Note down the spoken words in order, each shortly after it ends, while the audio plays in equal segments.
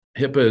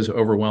HIPAA is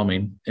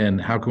overwhelming,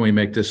 and how can we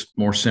make this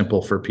more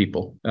simple for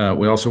people?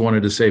 We also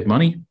wanted to save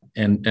money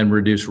and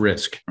reduce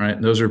risk, right?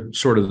 And those are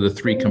sort of the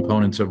three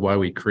components of why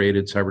we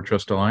created Cyber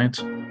Trust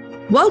Alliance.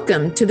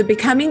 Welcome to the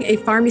Becoming a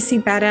Pharmacy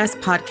Badass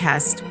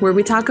podcast, where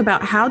we talk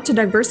about how to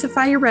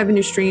diversify your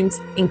revenue streams,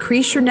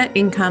 increase your net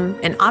income,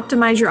 and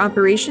optimize your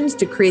operations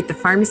to create the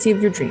pharmacy of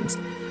your dreams.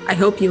 I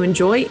hope you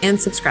enjoy and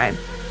subscribe.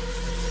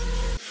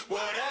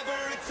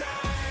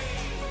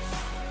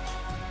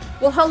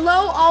 Well,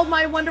 hello, all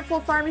my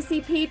wonderful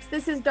pharmacy peeps.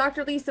 This is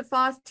Dr. Lisa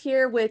Fost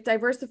here with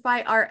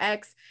Diversify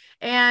RX,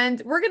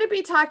 and we're going to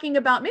be talking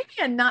about maybe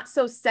a not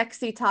so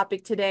sexy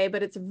topic today,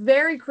 but it's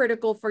very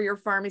critical for your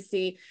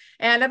pharmacy.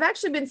 And I've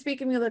actually been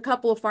speaking with a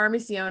couple of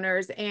pharmacy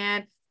owners,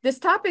 and this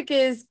topic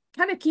is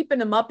kind of keeping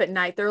them up at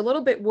night. They're a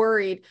little bit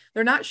worried.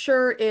 They're not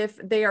sure if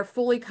they are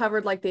fully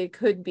covered like they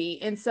could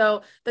be. And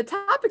so the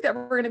topic that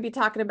we're going to be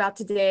talking about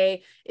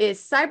today is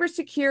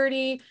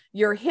cybersecurity,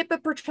 your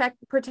HIPAA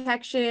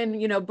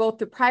protection,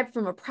 both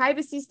from a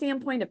privacy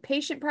standpoint of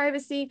patient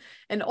privacy,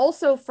 and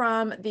also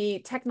from the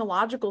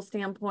technological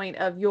standpoint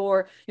of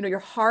your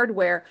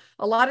hardware.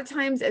 A lot of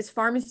times as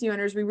pharmacy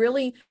owners, we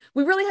really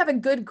have a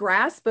good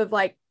grasp of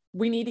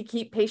we need to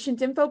keep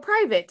patient info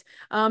private.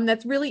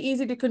 That's really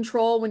easy to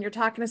control when you're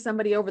talking to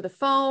somebody over the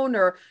phone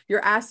or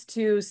you're asked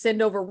to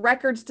send over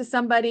records to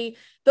somebody.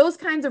 Those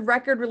kinds of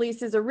record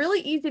releases are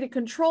really easy to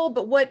control,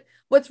 but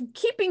what's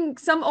keeping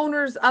some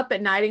owners up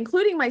at night,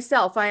 including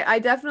myself, I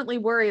definitely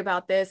worry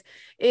about this,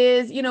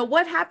 is,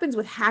 what happens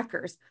with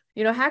hackers?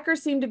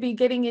 Hackers seem to be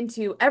getting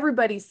into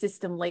everybody's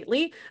system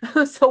lately,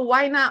 so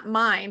why not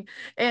mine?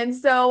 And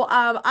so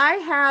I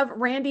have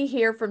Randy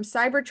here from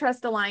Cyber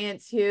Trust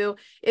Alliance, who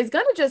is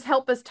going to just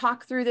help us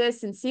talk through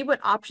this and see what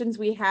options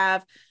we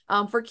have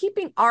for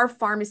keeping our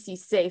pharmacy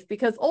safe,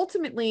 because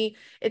ultimately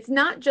it's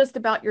not just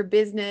about your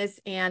business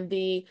and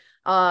the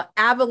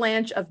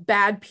avalanche of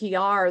bad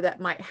PR that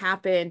might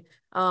happen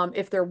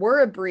if there were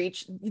a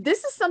breach.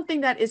 This is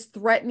something that is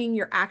threatening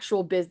your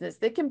actual business,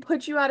 that can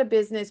put you out of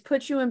business,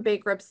 put you in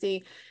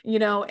bankruptcy,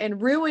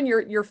 and ruin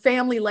your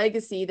family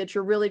legacy that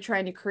you're really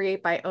trying to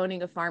create by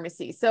owning a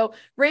pharmacy. So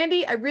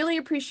Randy, I really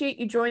appreciate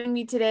you joining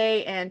me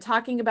today and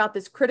talking about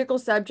this critical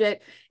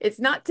subject. It's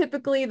not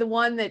typically the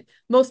one that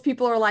most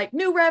people are like,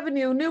 new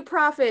revenue, new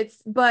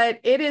profits,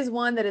 but it is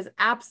one that is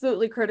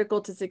absolutely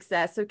critical to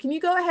success. So can you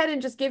go ahead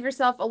and just give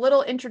yourself a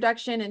little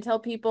introduction and tell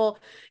people,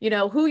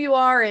 who you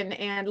are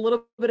and a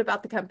little bit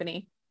about the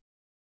company?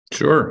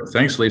 Sure.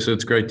 Thanks, Lisa.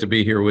 It's great to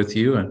be here with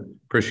you and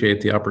appreciate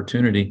the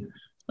opportunity.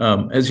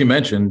 As you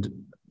mentioned,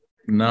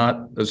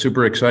 not a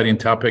super exciting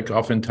topic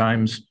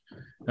oftentimes,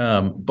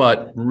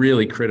 but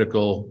really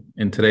critical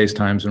in today's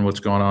times and what's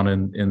going on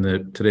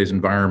in today's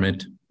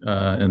environment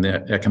and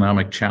the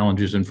economic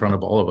challenges in front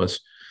of all of us.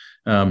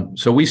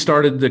 So we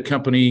started the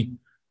company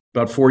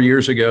about 4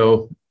 years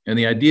ago, and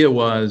the idea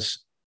was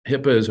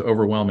HIPAA is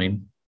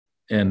overwhelming,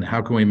 and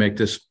how can we make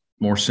this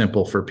more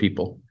simple for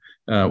people?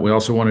 We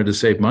also wanted to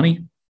save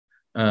money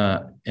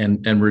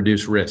and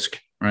reduce risk,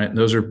 right? And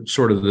those are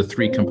sort of the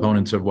three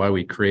components of why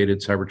we created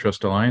Cyber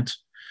Trust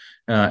Alliance.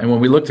 And when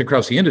we looked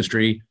across the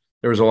industry,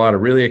 there was a lot of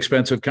really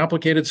expensive,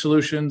 complicated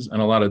solutions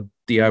and a lot of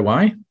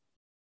DIY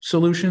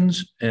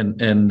solutions.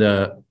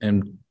 And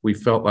we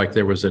felt like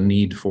there was a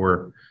need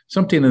for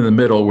something in the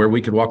middle where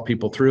we could walk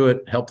people through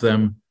it, help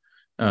them,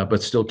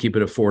 but still keep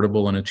it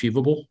affordable and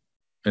achievable.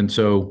 And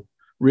so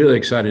really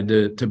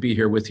excited to be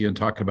here with you and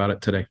talk about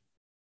it today.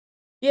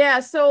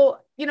 Yeah. So,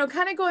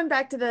 kind of going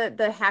back to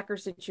the hacker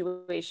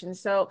situation.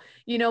 So,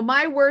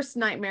 my worst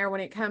nightmare when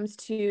it comes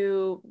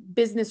to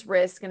business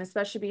risk, and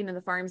especially being in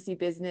the pharmacy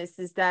business,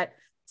 is that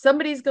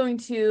somebody's going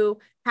to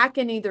hack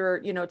in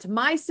either, to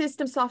my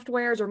system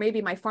softwares or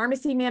maybe my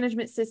pharmacy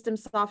management system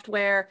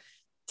software,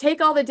 take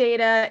all the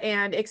data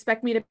and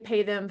expect me to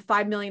pay them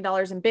 $5 million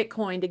in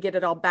Bitcoin to get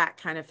it all back,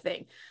 kind of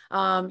thing.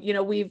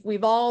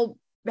 We've all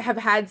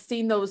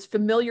seen those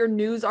familiar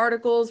news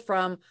articles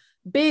from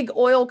big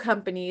oil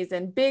companies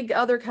and big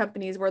other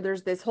companies where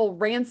there's this whole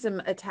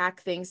ransom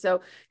attack thing.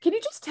 So can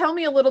you just tell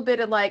me a little bit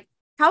of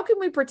how can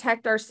we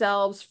protect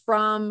ourselves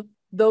from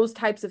those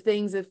types of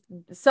things if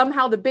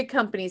somehow the big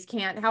companies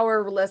can't? How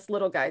are less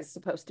little guys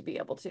supposed to be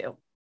able to?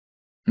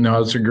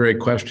 No, that's a great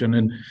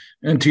question.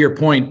 And to your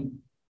point,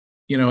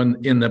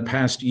 in the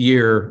past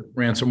year,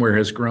 ransomware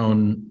has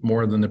grown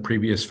more than the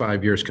previous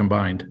 5 years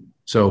combined.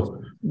 So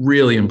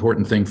really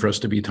important thing for us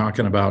to be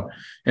talking about.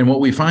 And what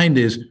we find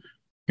is,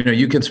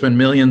 you can spend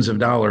millions of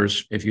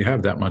dollars if you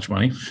have that much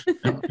money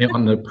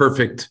on the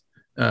perfect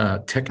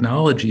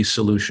technology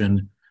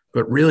solution.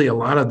 But really, a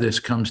lot of this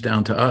comes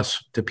down to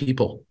us, to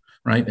people,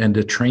 right? And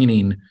to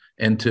training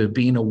and to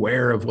being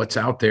aware of what's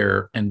out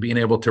there and being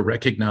able to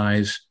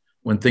recognize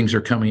when things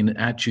are coming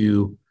at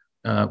you,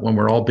 when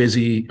we're all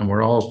busy and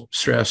we're all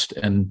stressed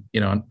and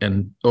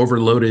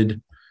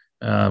overloaded.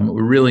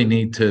 We really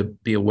need to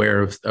be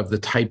aware of the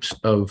types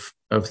of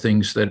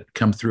things that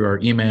come through our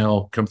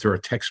email, come through our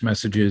text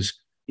messages,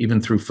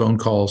 even through phone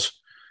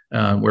calls,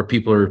 where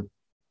people are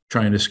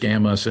trying to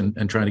scam us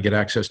and trying to get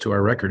access to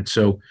our records.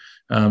 So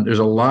there's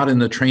a lot in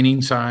the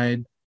training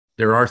side.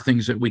 There are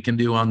things that we can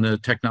do on the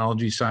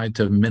technology side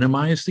to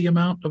minimize the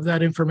amount of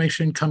that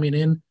information coming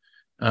in.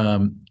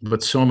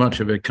 But so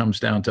much of it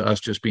comes down to us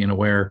just being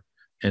aware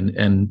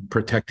and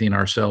protecting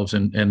ourselves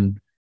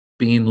and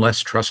being less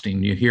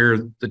trusting. You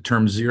hear the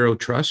term zero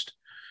trust,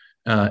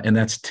 and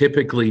that's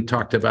typically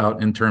talked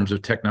about in terms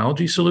of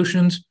technology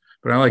solutions,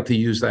 but I like to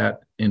use that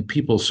in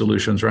people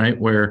solutions, right?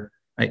 Where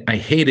I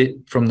hate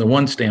it from the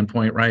one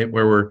standpoint, right?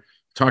 Where we're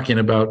talking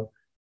about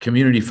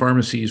community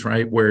pharmacies,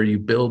 right? Where you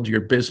build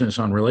your business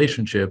on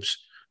relationships,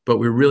 but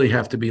we really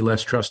have to be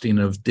less trusting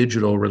of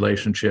digital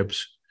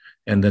relationships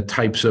and the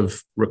types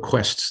of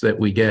requests that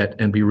we get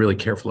and be really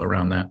careful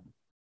around that.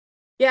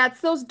 Yeah,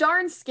 it's those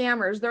darn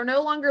scammers. They're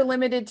no longer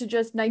limited to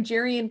just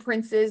Nigerian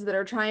princes that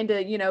are trying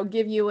to,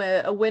 give you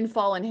a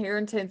windfall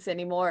inheritance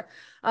anymore.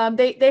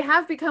 They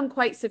have become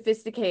quite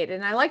sophisticated,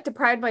 and I like to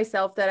pride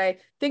myself that I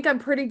think I'm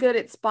pretty good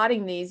at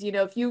spotting these.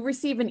 If you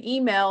receive an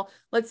email,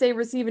 let's say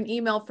receive an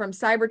email from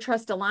Cyber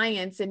Trust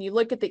Alliance, and you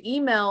look at the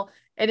email,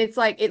 and it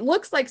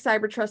looks like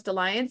Cyber Trust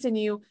Alliance, and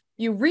you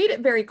read it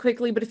very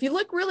quickly, but if you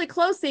look really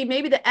closely,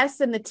 maybe the S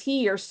and the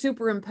T are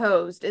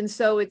superimposed, and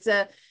so it's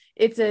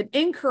an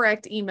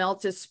incorrect email.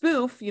 It's a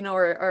spoof,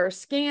 or a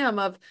scam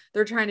of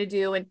they're trying to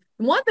do. And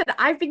one that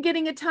I've been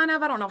getting a ton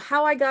of, I don't know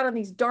how I got on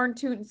these darn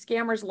tootin'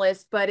 scammers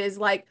list, but is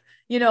like,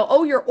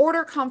 oh, your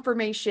order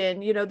confirmation,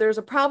 there's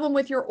a problem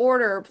with your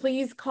order,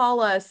 please call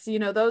us,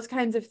 those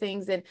kinds of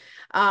things. And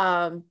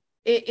I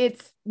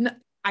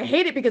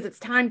hate it because it's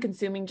time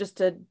consuming just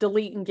to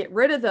delete and get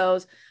rid of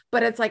those.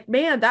 But it's like,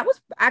 man, that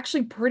was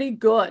actually pretty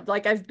good.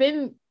 Like, I've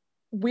been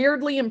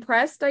weirdly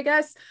impressed, I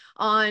guess,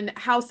 on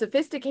how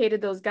sophisticated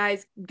those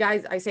guys,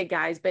 I say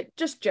guys, but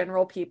just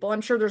general people.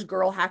 I'm sure there's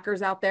girl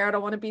hackers out there. I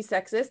don't want to be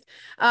sexist.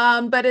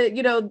 But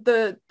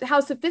how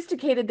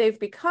sophisticated they've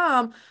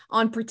become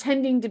on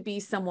pretending to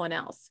be someone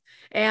else.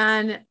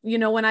 And,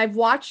 when I've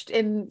watched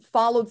and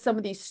followed some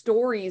of these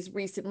stories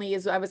recently,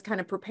 as I was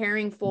kind of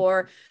preparing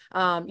for,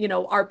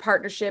 our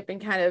partnership and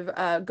kind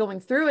of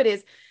going through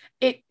it,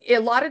 a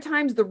lot of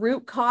times the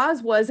root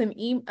cause was an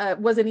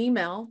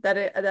email that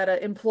an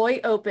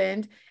employee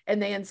opened,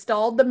 and they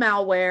installed the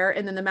malware,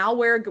 and then the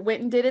malware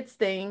went and did its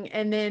thing,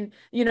 and then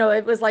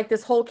it was like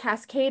this whole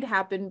cascade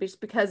happened just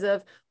because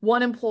of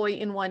one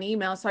employee in one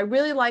email. So I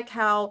really like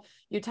how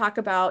you talk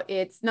about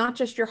it's not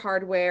just your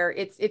hardware,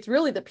 it's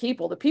really the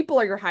people. The people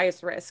are your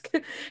highest risk,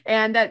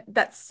 and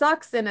that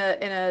sucks in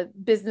a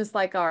business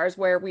like ours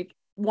where we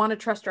want to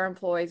trust our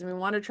employees and we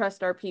want to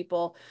trust our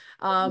people,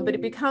 but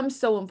it becomes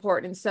so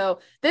important. And so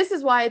this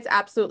is why it's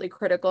absolutely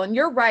critical. And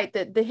you're right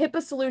that the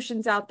HIPAA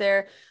solutions out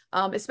there,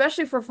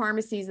 especially for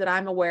pharmacies that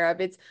I'm aware of,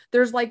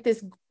 there's like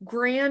this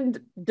grand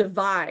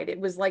divide. It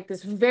was like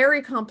this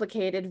very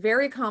complicated,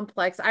 very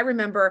complex. I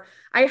remember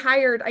I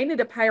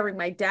ended up hiring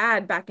my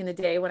dad back in the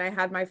day when I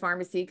had my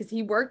pharmacy, because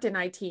he worked in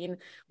IT, and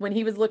when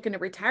he was looking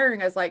at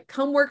retiring, I was like,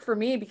 come work for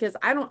me because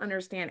I don't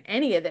understand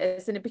any of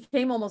this. And it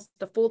became almost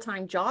a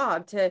full-time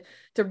job to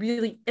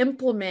really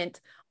implement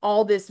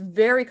all this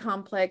very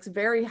complex,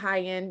 very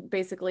high-end,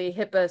 basically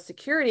HIPAA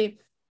security.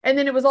 And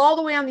then it was all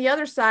the way on the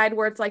other side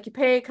where it's like you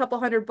pay a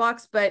couple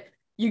 $100, but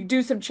you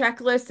do some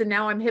checklists and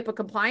now I'm HIPAA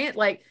compliant.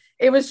 Like,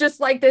 it was just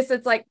like this.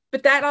 It's like,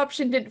 but that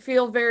option didn't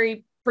feel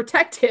very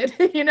protected,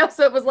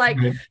 so it was like,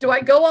 do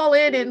I go all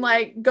in and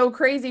like go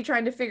crazy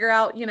trying to figure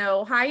out,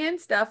 high-end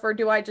stuff, or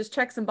do I just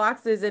check some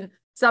boxes and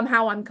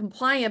somehow I'm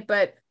compliant,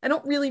 but I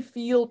don't really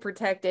feel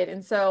protected?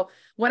 And so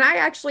when I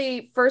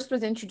actually first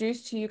was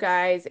introduced to you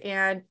guys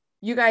and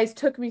you guys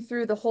took me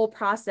through the whole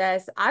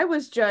process, I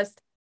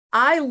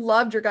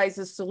loved your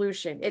guys'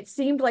 solution. It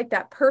seemed like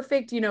that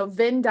perfect,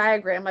 Venn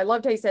diagram. I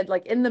loved how you said,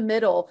 like, in the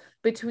middle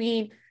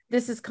between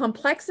this is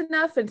complex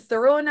enough and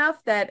thorough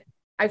enough that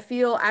I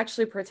feel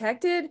actually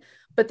protected,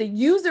 but the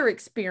user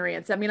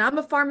experience, I mean, I'm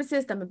a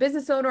pharmacist, I'm a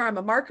business owner, I'm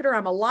a marketer,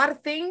 I'm a lot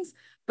of things,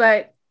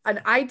 but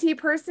an IT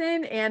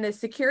person and a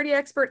security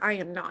expert, I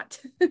am not.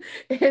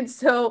 And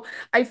so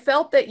I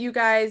felt that you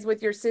guys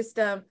with your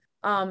system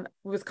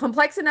was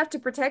complex enough to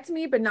protect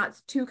me, but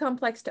not too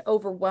complex to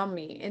overwhelm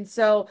me. And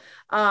so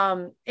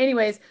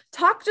anyways,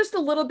 talk just a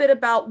little bit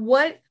about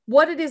what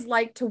it is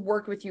like to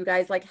work with you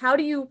guys. Like, how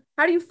do you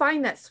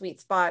find that sweet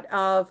spot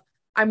of,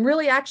 I'm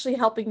really actually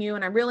helping you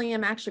and I really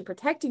am actually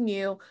protecting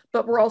you,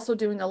 but we're also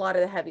doing a lot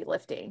of the heavy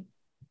lifting?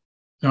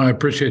 No, I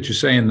appreciate you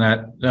saying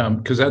that,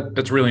 because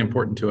that's really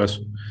important to us.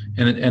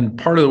 And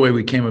part of the way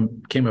we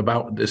came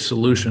about this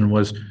solution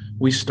was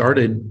we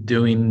started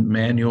doing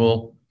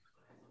manual,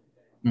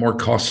 more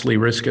costly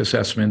risk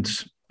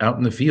assessments out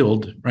in the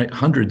field, right?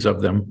 Hundreds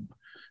of them.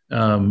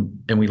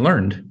 And we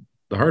learned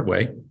the hard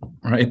way,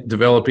 right?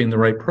 Developing the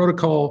right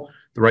protocol,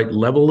 the right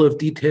level of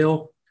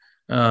detail,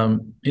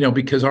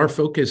 because our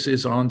focus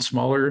is on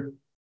smaller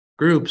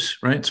groups,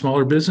 right?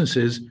 Smaller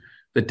businesses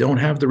that don't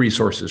have the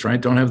resources, right?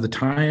 Don't have the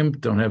time,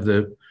 don't have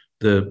the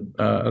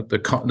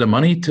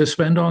money to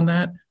spend on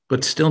that,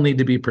 but still need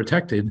to be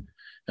protected.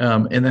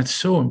 And that's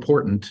so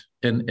important.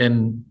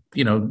 And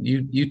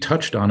you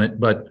touched on it,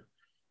 but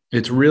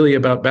it's really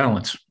about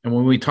balance. And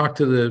when we talk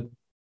to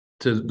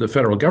to the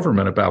federal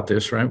government about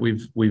this, right?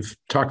 We've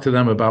talked to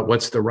them about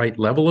what's the right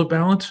level of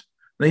balance.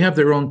 They have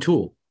their own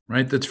tool,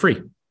 right? That's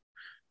free.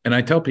 And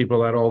I tell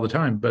people that all the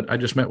time, but I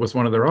just met with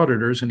one of their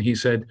auditors and he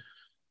said,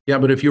 yeah,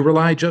 but if you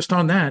rely just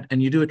on that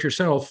and you do it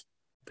yourself,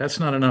 that's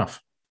not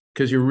enough,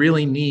 because you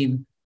really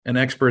need an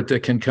expert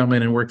that can come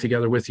in and work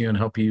together with you and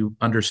help you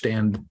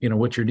understand,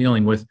 what you're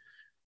dealing with.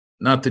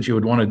 Not that you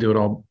would want to do it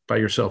all by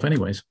yourself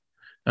anyways.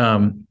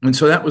 And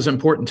so that was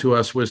important to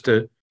us, was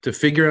to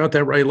figure out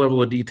that right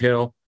level of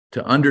detail,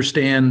 to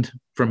understand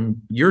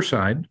from your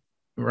side,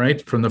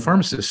 right, from the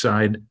pharmacist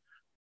side,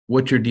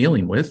 what you're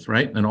dealing with,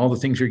 right, and all the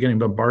things you're getting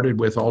bombarded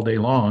with all day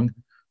long.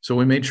 So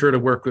we made sure to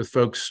work with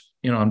folks,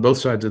 on both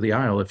sides of the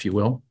aisle, if you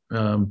will,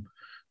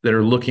 that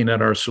are looking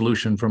at our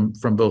solution from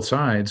both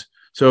sides.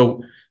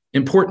 So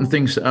important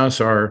things to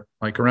us are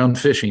like around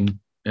phishing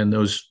and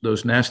those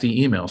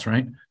nasty emails,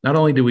 right? Not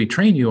only do we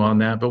train you on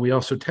that, but we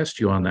also test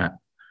you on that.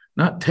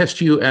 Not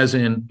test you as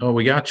in, oh,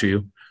 we got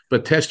you,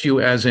 but test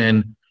you as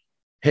in,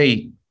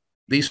 hey,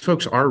 these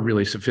folks are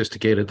really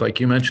sophisticated,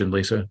 like you mentioned,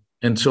 Lisa.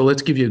 And so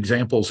let's give you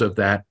examples of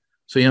that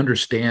so you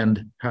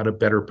understand how to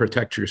better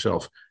protect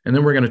yourself. And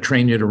then we're going to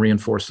train you to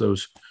reinforce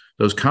those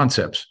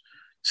concepts.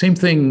 Same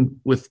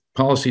thing with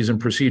policies and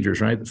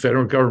procedures, right? The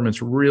federal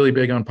government's really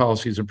big on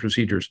policies and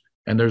procedures,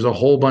 and there's a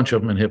whole bunch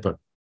of them in HIPAA.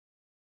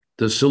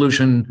 The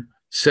solution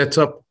sets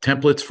up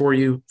templates for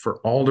you for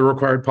all the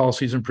required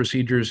policies and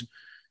procedures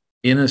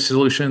in a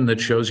solution that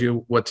shows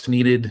you what's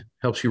needed,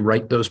 helps you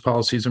write those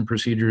policies and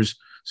procedures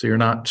so you're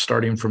not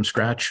starting from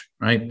scratch,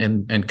 right?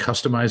 And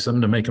customize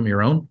them to make them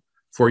your own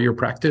for your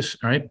practice,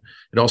 right?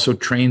 It also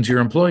trains your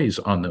employees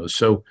on those.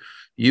 So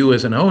you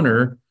as an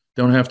owner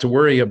don't have to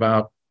worry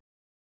about,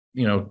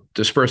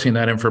 dispersing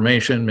that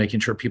information, making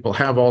sure people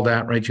have all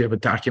that, right? You have a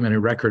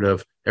documented record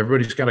of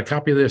everybody's got a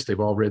copy of this. They've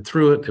all read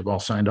through it. They've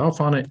all signed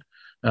off on it.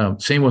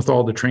 Same with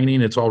all the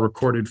training. It's all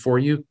recorded for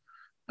you.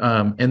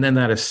 And then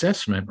that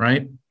assessment,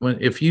 right?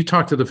 If you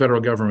talk to the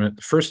federal government,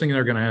 the first thing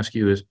they're going to ask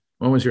you is,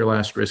 when was your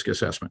last risk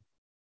assessment?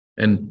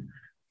 And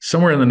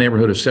somewhere in the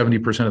neighborhood of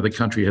 70% of the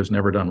country has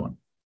never done one,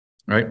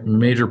 right?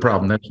 Major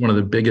problem. That's one of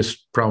the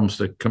biggest problems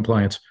to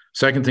compliance.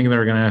 Second thing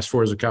they're going to ask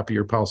for is a copy of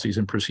your policies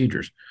and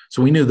procedures.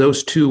 So we knew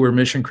those two were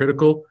mission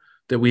critical,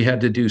 that we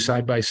had to do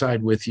side by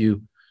side with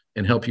you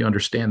and help you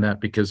understand that,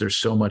 because there's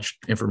so much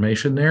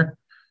information there.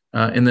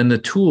 And then the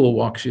tool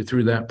walks you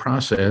through that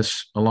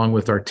process along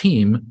with our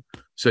team,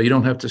 so you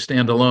don't have to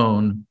stand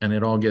alone, and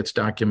it all gets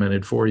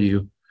documented for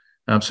you.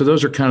 So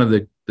those are kind of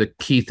the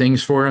key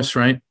things for us,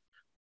 right?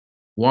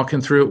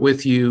 Walking through it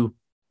with you,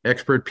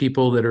 expert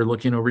people that are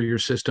looking over your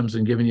systems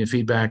and giving you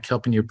feedback,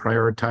 helping you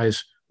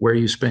prioritize where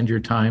you spend your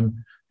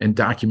time, and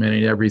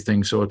documenting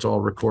everything so it's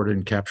all recorded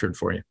and captured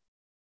for you.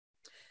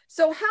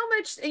 So how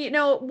much,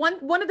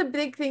 one of the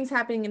big things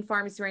happening in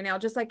pharmacy right now,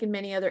 just like in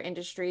many other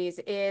industries,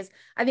 is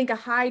I think a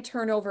high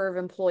turnover of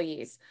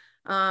employees.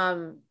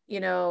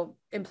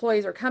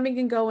 Employees are coming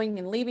and going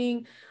and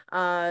leaving.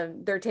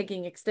 They're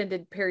taking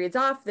extended periods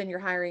off. Then you're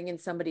hiring in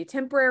somebody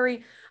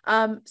temporary.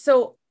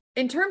 So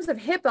in terms of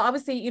HIPAA,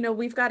 obviously,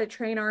 we've got to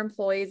train our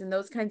employees and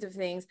those kinds of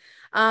things.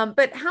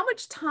 But how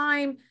much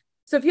time?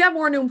 So if you have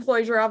more new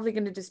employees, you're obviously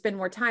going to spend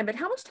more time. But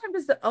how much time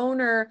does the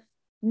owner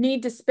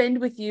need to spend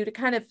with you to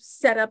kind of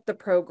set up the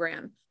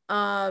program?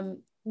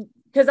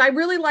 Because I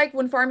really like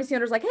when pharmacy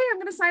owners are like, hey, I'm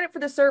going to sign up for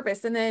the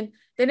service, and then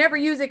they never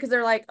use it because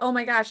they're like, oh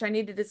my gosh, I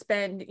needed to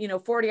spend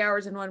 40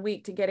 hours in 1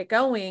 week to get it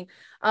going.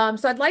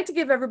 So I'd like to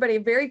give everybody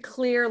a very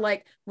clear,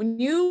 like, when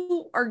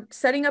you are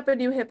setting up a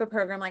new HIPAA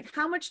program, like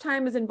how much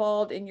time is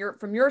involved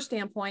from your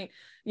standpoint,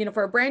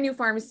 for a brand new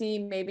pharmacy,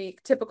 maybe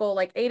typical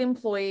like 8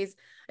 employees.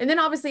 And then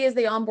obviously as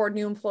they onboard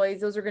new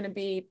employees, those are going to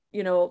be,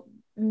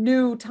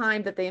 new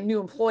time that the new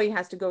employee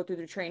has to go through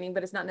the training,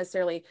 but it's not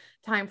necessarily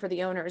time for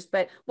the owners.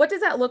 But what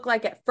does that look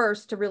like at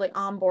first to really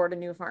onboard a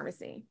new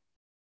pharmacy?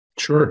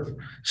 Sure.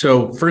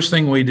 So first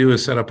thing we do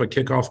is set up a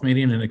kickoff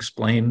meeting and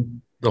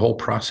explain the whole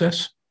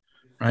process,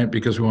 right?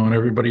 Because we want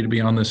everybody to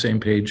be on the same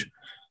page.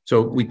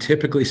 So we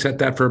typically set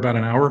that for about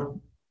an hour.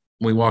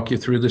 We walk you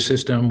through the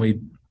system.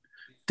 We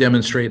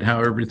demonstrate how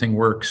everything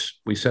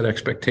works. We set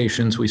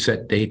expectations. We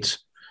set dates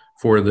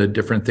for the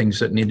different things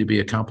that need to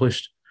be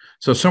accomplished.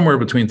 So somewhere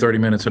between 30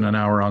 minutes and an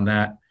hour on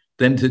that.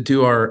 Then to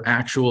do our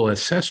actual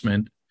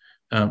assessment,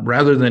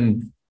 rather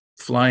than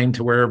flying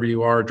to wherever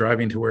you are,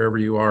 driving to wherever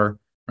you are,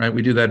 right?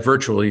 We do that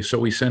virtually. So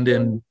we send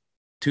in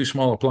 2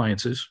 small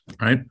appliances,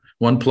 right?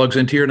 One plugs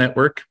into your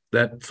network,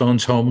 that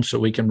phone's home so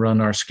we can run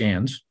our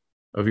scans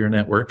of your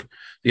network.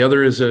 The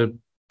other is a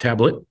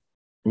tablet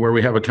where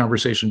we have a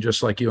conversation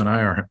just like you and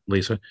I are,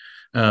 Lisa.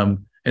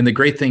 And the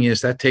great thing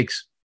is that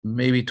takes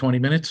maybe 20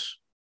 minutes.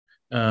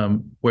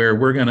 Where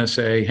we're going to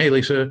say, hey,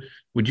 Lisa,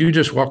 would you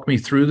just walk me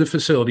through the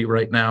facility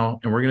right now?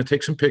 And we're going to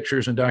take some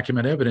pictures and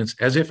document evidence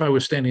as if I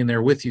was standing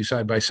there with you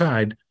side by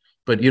side,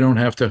 but you don't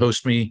have to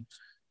host me.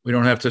 We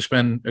don't have to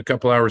spend a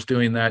couple hours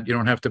doing that. You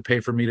don't have to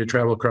pay for me to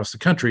travel across the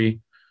country.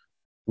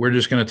 We're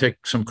just going to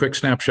take some quick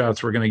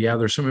snapshots. We're going to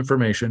gather some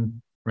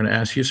information. We're going to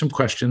ask you some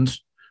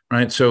questions,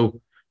 right?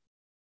 So,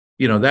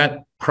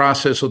 that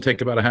process will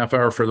take about a half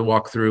hour for the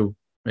walkthrough.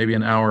 maybe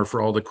an hour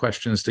for all the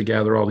questions to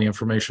gather all the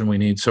information we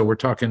need. So we're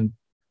talking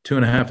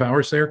 2.5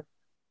 hours there.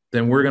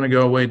 Then we're going to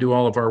go away, do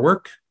all of our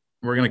work.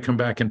 We're going to come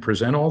back and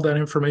present all that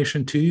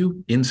information to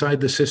you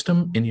inside the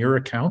system in your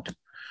account.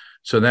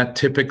 So that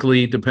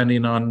typically,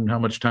 depending on how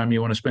much time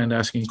you want to spend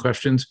asking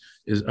questions,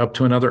 is up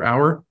to another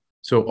hour.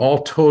 So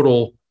all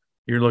total,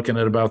 you're looking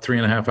at about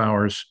 3.5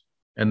 hours,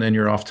 and then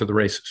you're off to the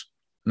races.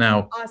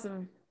 Now,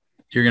 Awesome.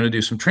 You're going to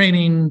do some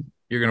training.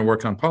 You're going to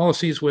work on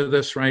policies with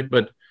us, right?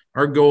 But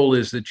our goal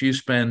is that you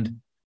spend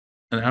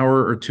an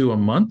hour or two a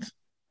month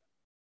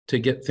to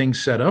get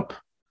things set up.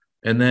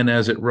 And then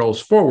as it rolls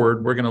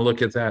forward, we're going to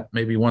look at that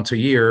maybe once a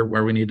year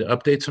where we need to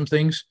update some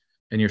things,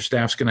 and your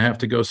staff's going to have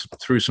to go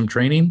through some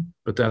training,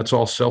 but that's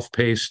all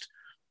self-paced,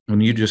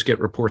 and you just get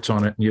reports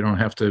on it, and you don't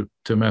have to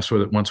mess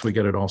with it once we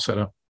get it all set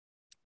up.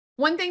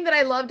 One thing that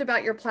I loved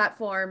about your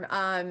platform,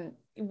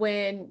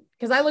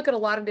 because I look at a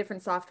lot of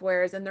different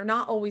softwares and they're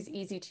not always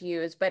easy to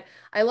use, but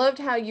I loved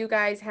how you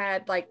guys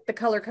had like the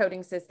color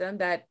coding system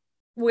that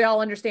we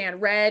all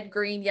understand: red,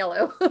 green,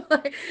 yellow.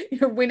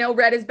 We know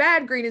red is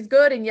bad, green is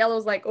good, and yellow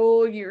is like,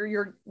 oh,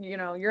 you're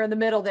in the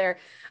middle there.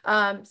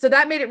 So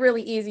that made it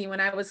really easy. When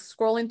I was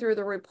scrolling through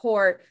the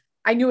report,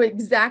 I knew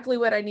exactly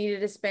what I needed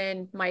to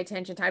spend my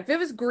attention time. If it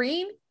was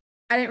green,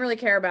 I didn't really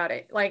care about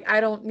it. Like, I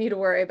don't need to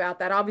worry about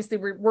that. Obviously,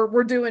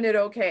 we're doing it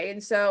okay.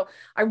 And so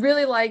I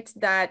really liked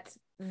that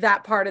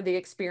part of the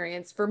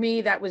experience. For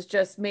me, that was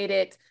just made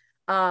it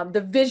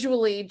the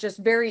visually just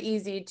very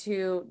easy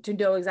to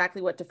know exactly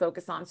what to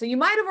focus on. So you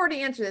might have already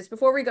answered this.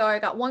 Before we go, I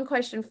got one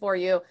question for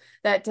you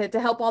that to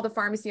help all the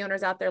pharmacy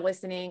owners out there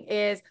listening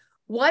is,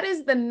 what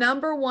is the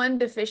number one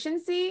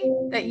deficiency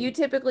that you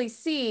typically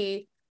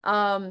see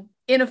in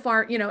a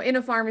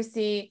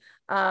pharmacy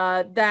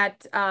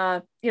that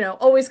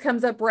always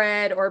comes up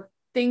red, or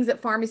things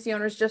that pharmacy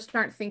owners just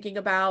aren't thinking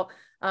about?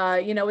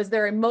 Is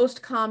there a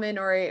most common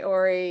or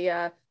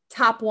a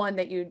top one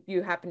that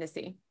you happen to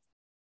see?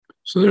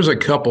 So there's a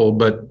couple,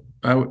 but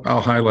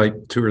I'll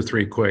highlight 2 or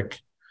 3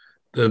 quick.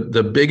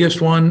 The biggest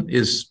one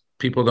is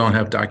people don't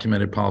have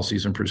documented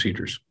policies and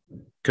procedures,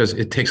 because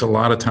it takes a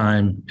lot of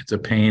time. It's a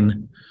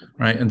pain,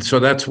 right? And so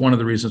that's one of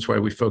the reasons why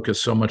we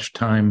focus so much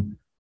time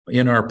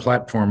in our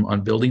platform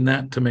on building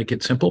that to make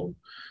it simple.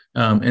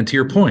 And to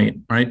your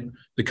point, right,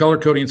 the color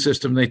coding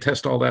system, they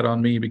test all that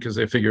on me because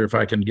they figure if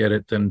I can get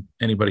it, then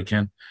anybody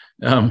can.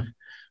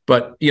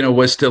 But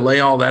was to lay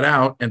all that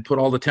out and put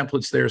all the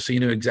templates there so you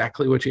knew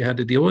exactly what you had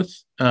to deal with.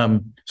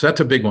 So that's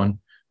a big one,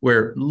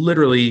 where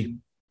literally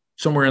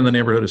somewhere in the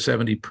neighborhood of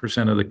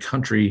 70% of the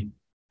country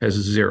has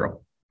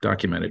 0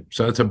 documented.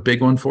 So that's a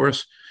big one for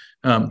us.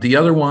 The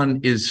other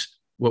one is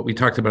what we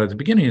talked about at the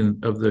beginning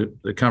of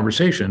the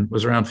conversation,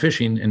 was around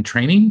phishing and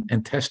training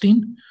and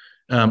testing.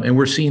 And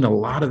we're seeing a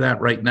lot of that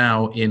right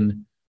now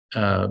in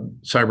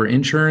cyber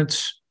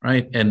insurance,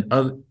 right? And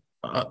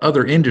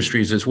other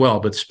industries as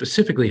well, but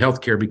specifically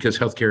healthcare, because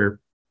healthcare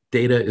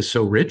data is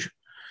so rich,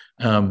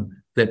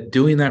 that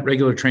doing that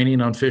regular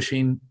training on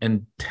phishing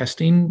and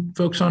testing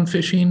folks on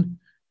phishing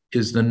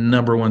is the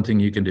number one thing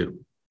you can do,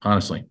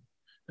 honestly.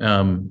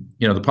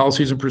 The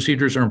policies and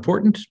procedures are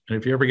important, and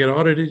if you ever get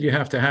audited, you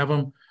have to have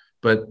them,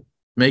 but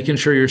making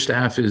sure your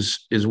staff is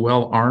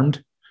well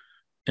armed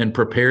and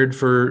prepared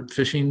for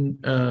phishing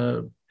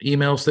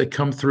emails that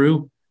come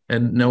through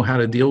and know how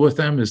to deal with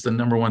them is the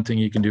number one thing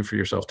you can do for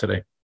yourself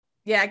today.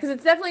 Yeah, because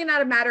it's definitely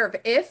not a matter of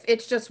if,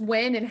 it's just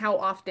when and how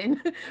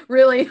often,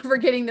 really, for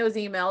getting those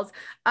emails.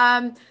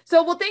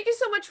 Well, thank you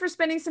so much for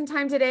spending some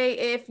time today.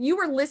 If you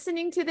were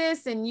listening to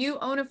this and you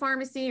own a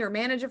pharmacy or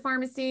manage a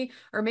pharmacy,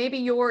 or maybe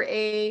you're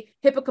a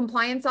HIPAA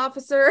compliance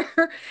officer,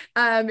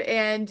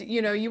 and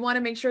you want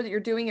to make sure that you're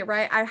doing it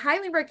right, I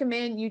highly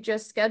recommend you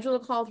just schedule a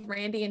call with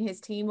Randy and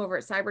his team over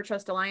at Cyber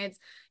Trust Alliance.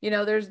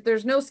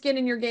 There's no skin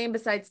in your game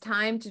besides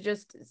time to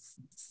just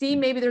see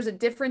maybe there's a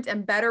different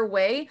and better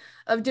way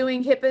of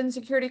doing HIPAA and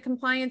security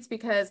compliance,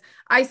 because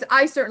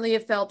I certainly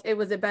have felt it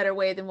was a better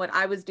way than what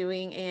I was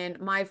doing in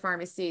my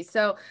pharmacy.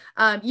 So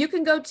you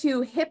can go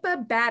to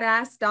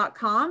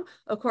HIPAAbadass.com.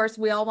 Of course,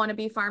 we all want to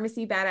be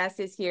pharmacy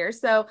badasses here.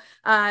 So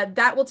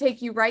that will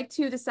take you right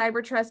to the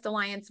Cyber Trust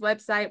Alliance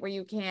website, where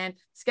you can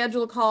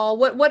schedule a call.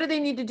 What do they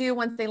need to do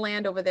once they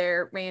land over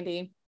there,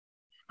 Randy?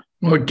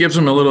 Well, it gives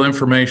them a little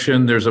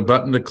information. There's a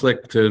button to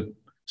click to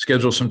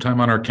schedule some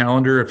time on our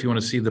calendar if you want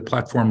to see the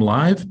platform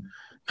live.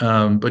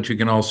 But you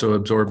can also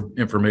absorb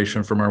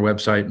information from our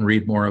website and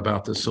read more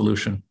about the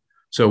solution.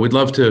 So we'd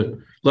love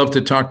to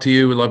talk to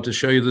you. We'd love to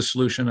show you the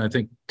solution. I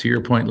think, to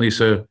your point,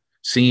 Lisa,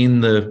 seeing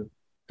the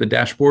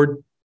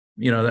dashboard,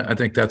 I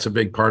think that's a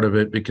big part of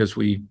it, because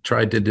we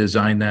tried to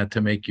design that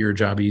to make your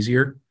job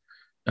easier.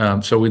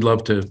 So we'd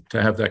love to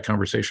have that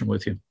conversation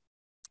with you.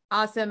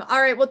 Awesome.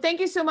 All right. Well, thank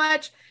you so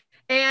much.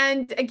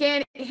 And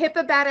again,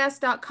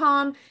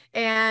 HIPAAbadass.com,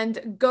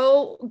 and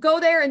go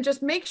there and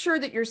just make sure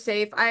that you're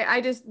safe.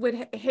 I just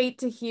would hate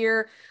to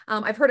hear,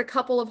 I've heard a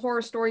couple of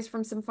horror stories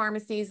from some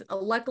pharmacies.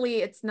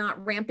 Luckily, it's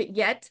not rampant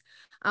yet,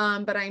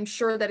 but I'm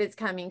sure that it's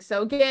coming.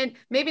 So again,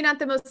 maybe not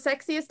the most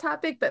sexiest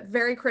topic, but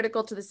very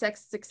critical to the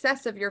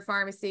success of your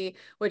pharmacy,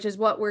 which is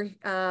what we're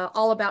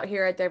all about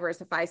here at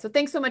Diversify. So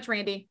thanks so much,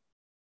 Randy.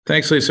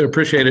 Thanks, Lisa.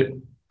 Appreciate it.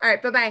 All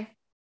right, bye-bye.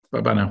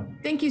 Bye-bye now.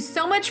 Thank you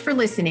so much for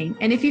listening.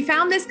 And if you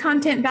found this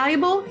content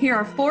valuable, here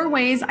are 4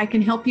 ways I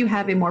can help you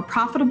have a more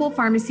profitable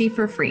pharmacy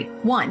for free.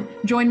 1,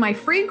 join my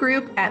free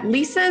group at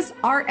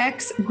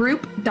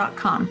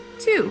lisasrxgroup.com.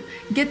 2,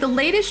 get the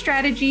latest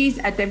strategies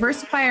at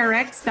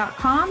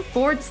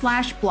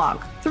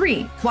diversifyrx.com/blog.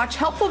 3, watch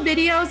helpful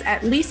videos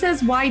at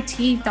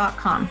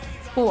lisasyt.com.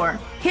 4,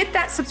 hit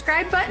that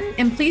subscribe button,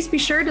 and please be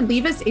sure to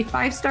leave us a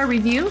 5-star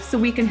review so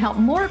we can help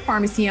more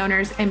pharmacy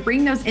owners and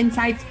bring those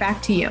insights back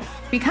to you.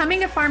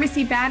 Becoming a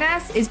Pharmacy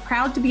Badass is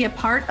proud to be a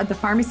part of the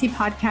Pharmacy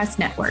Podcast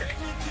Network.